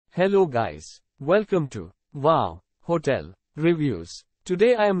Hello guys. Welcome to Wow Hotel Reviews.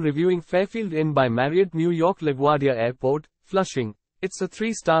 Today I am reviewing Fairfield Inn by Marriott New York LaGuardia Airport, Flushing. It's a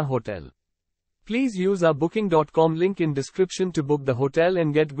 3-star hotel. Please use our booking.com link in description to book the hotel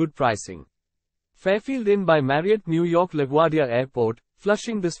and get good pricing. Fairfield Inn by Marriott New York LaGuardia Airport,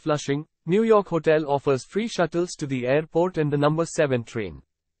 Flushing. This Flushing, New York hotel offers free shuttles to the airport and the number 7 train.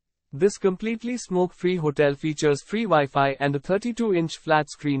 This completely smoke-free hotel features free Wi-Fi and a 32-inch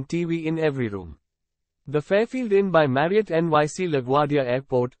flat-screen TV in every room. The Fairfield Inn by Marriott NYC LaGuardia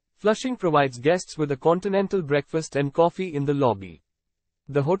Airport, Flushing provides guests with a continental breakfast and coffee in the lobby.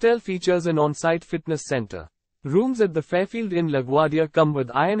 The hotel features an on-site fitness center. Rooms at the Fairfield Inn LaGuardia come with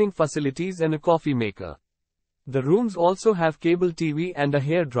ironing facilities and a coffee maker. The rooms also have cable TV and a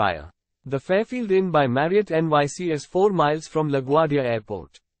hair dryer. The Fairfield Inn by Marriott NYC is 4 miles from LaGuardia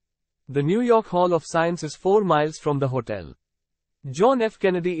Airport. The New York Hall of Science is 4 miles from the hotel. John F.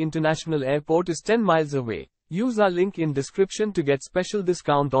 Kennedy International Airport is 10 miles away. Use our link in description to get special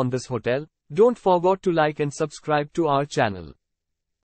discount on this hotel. Don't forget to like and subscribe to our channel.